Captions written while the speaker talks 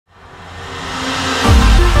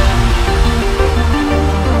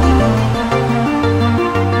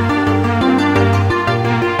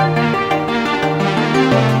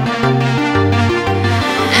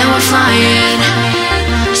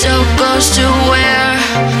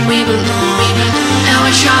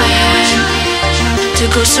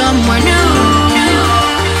go somewhere new.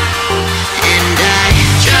 And I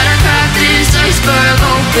try to crack this iceberg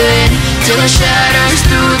open till it shatters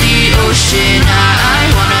through the ocean. I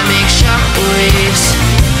wanna make shockwaves.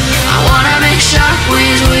 I wanna make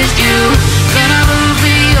shockwaves with you. Gonna move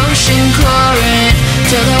the ocean current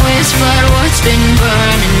till the waves flood what's been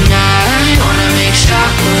burning. I wanna make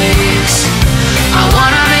shockwaves. I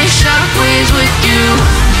wanna make shockwaves with you.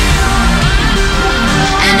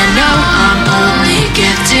 And I know I'm only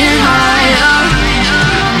getting higher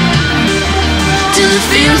till it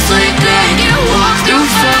feels like I can walk through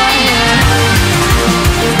fire.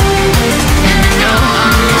 And I know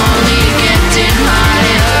I'm only getting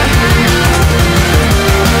higher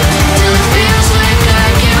till it feels like I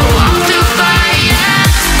can walk through fire.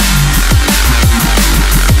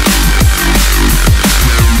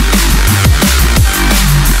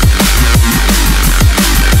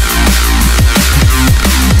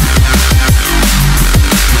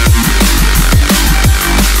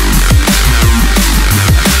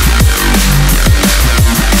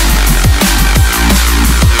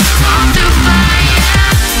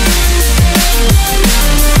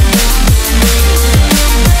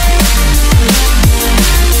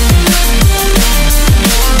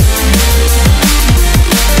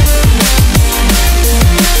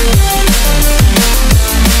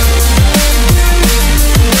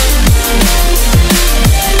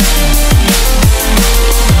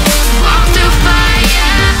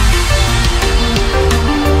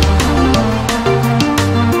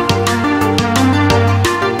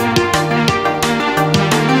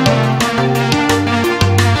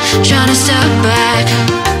 Trying to step back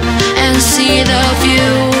and see the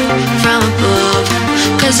view from above,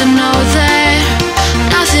 'cause I know that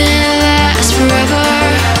nothing lasts forever.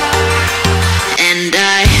 And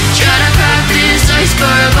I try to crack this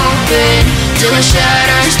iceberg open till it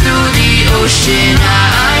shatters through the ocean.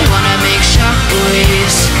 I wanna make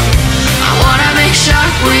shockwaves. I wanna make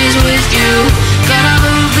shockwaves with you. Gonna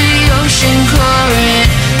move the ocean current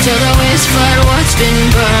till the waves flood what's been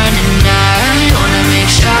burning. I wanna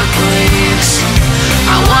make shockwaves.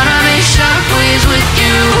 I wanna make shockwaves with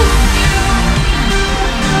you.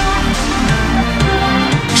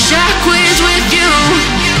 Shockwaves with you.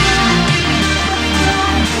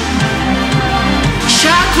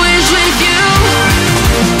 Shockwaves with you.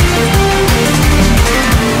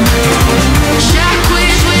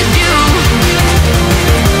 Shockwaves with you.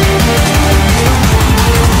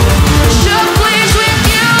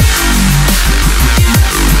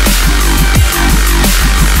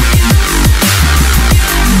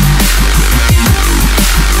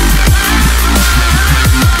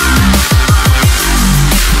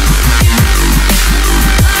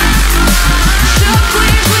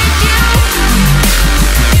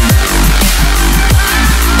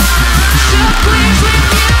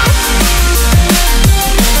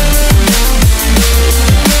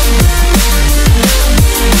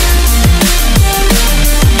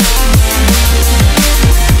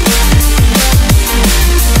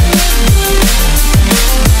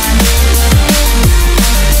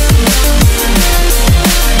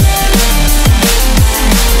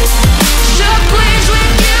 Shockwaves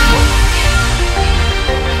with you.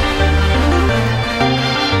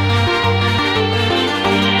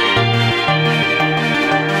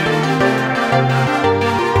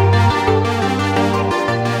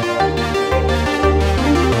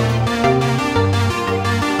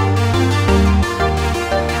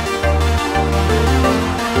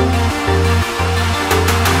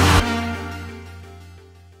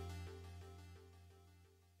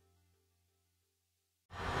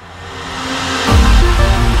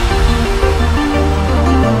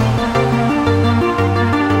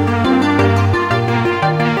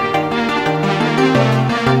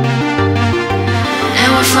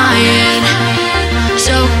 Flying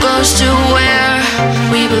so close to where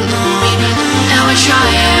we belong, and we're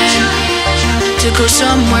trying to go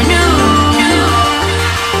somewhere new.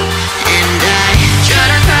 And I try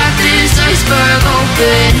to crack this iceberg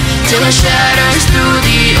open till it shatters through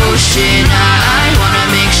the ocean. I wanna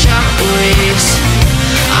make shockwaves.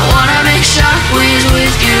 I wanna make shockwaves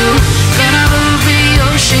with you. Gonna move the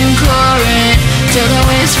ocean current till the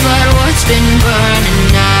waves flood what's been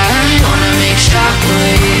burning. I wanna make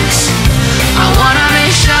shockwaves. I wanna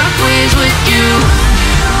make shockwaves with you.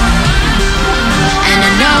 And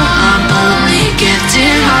I know I'm only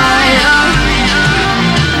getting higher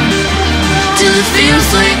till it feels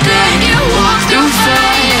like I can walk through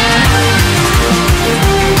fire.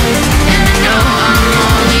 And I know I'm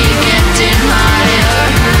only getting higher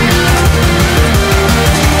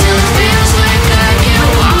till it feels like I can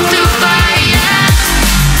walk through fire.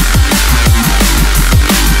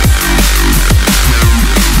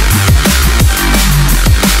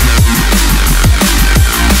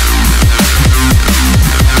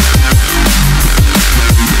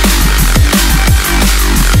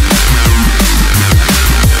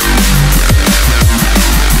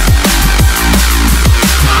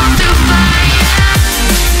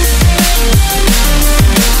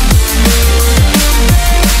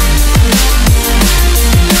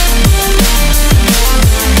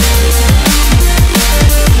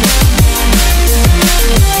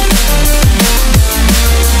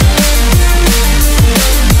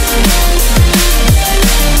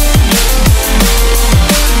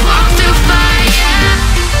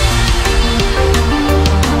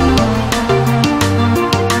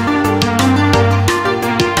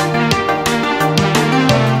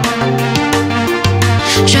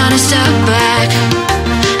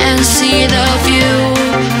 see the view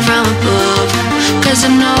from above, 'cause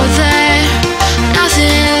I know that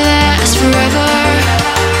nothing lasts forever.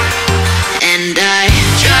 And I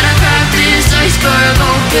try to crack this iceberg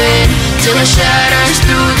open till it shatters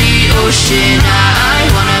through the ocean. I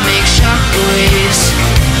wanna make shockwaves,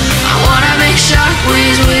 I wanna make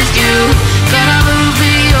shockwaves with you. Gonna move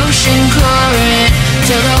the ocean current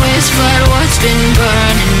till the waves flood what's been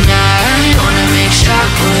burning. I wanna make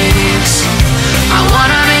shockwaves, I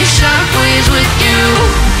wanna make shockwaves with you.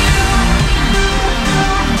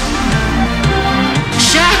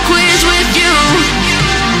 Shockwaves with you.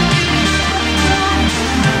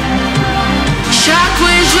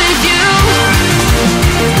 Shockwaves with you.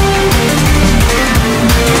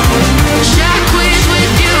 Shockwaves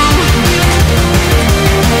with you.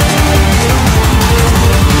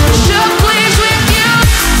 Shockwaves with you.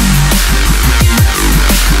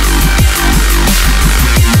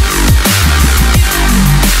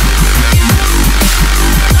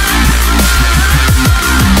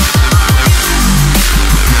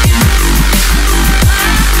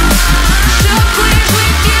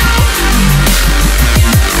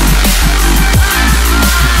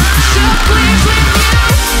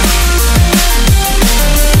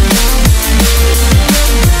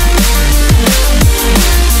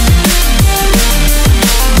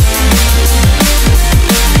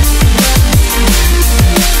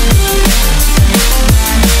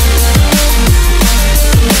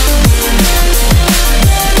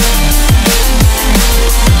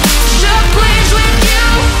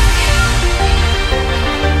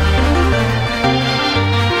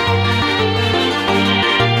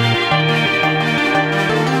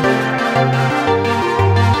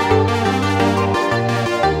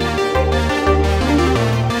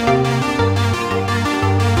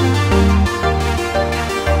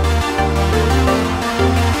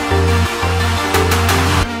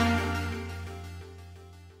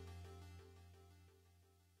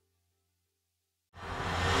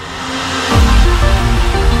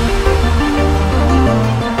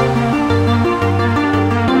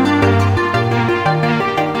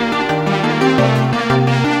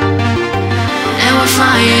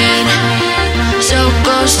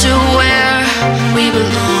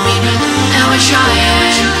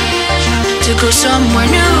 Go somewhere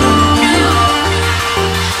new.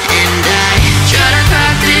 And I try to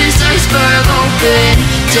crack this iceberg open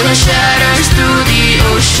till it shatters through the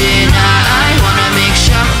ocean. I wanna make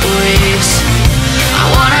shockwaves, I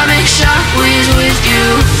wanna make shockwaves with you.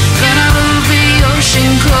 Gonna move the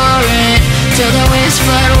ocean current till the waves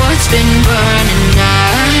flood what's been burning.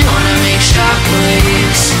 I wanna make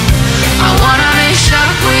shockwaves, I wanna make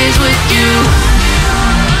shockwaves with you.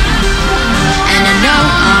 And I know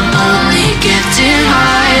I'm only getting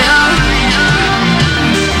higher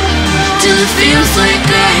till it feels like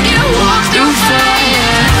I can walk through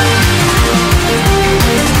fire.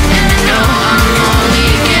 And I know I'm only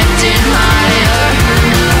getting higher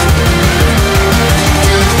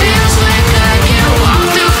till it feels like I can walk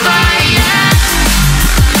through fire.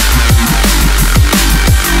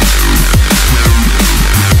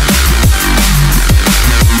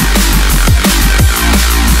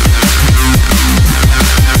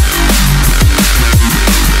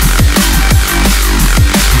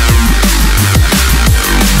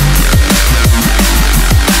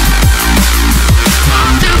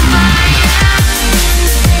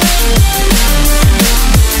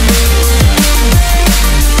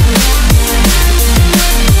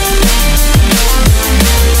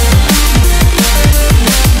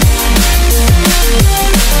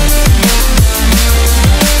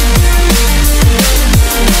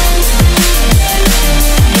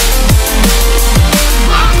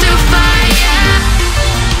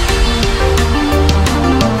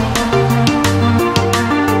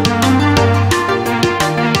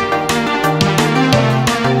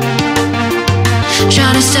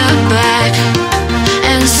 Trying to step back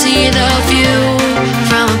and see the view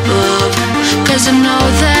from above, 'cause I know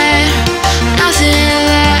that nothing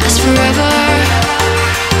lasts forever.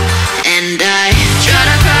 And I try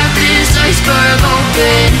to crack this iceberg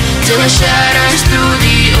open till it shatters through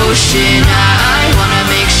the ocean. I wanna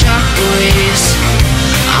make shockwaves,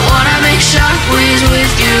 I wanna make shockwaves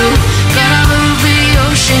with you. Gonna move the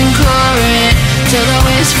ocean current till the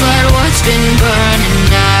waves flood what's been burning.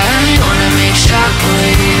 I wanna make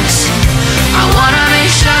shockwaves, I wanna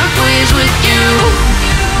make shockwaves with you.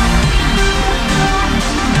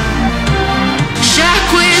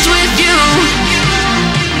 Shockwaves with you.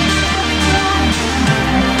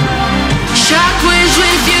 Shockwaves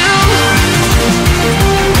with you.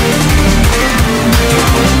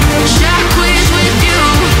 Shockwaves with you.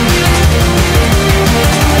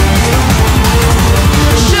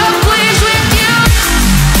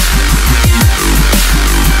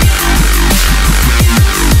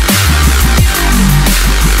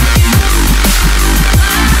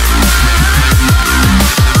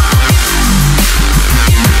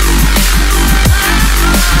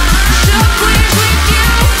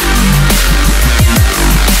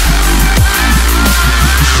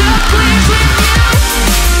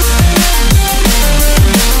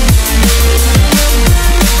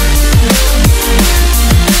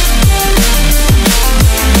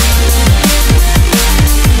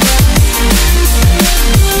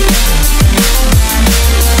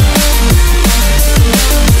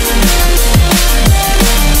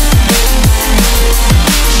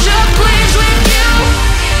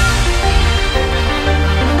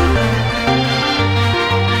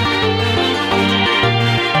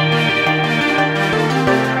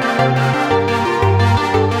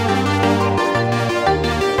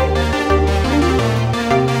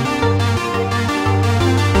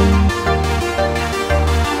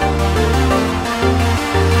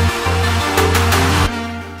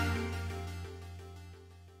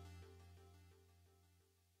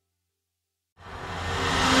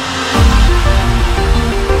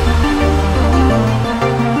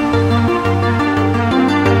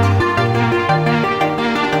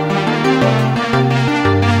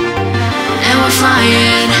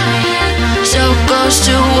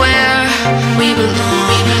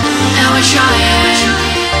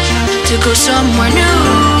 to go somewhere new.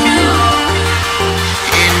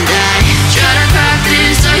 And I try to crack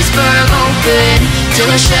this iceberg open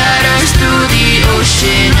till it shatters through the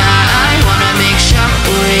ocean. I wanna make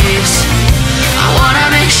shockwaves. I wanna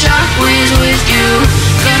make shockwaves with you.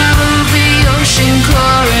 Gonna move the ocean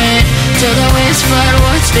current till the waves flood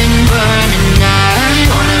what's been burning. I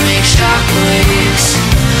wanna make shockwaves.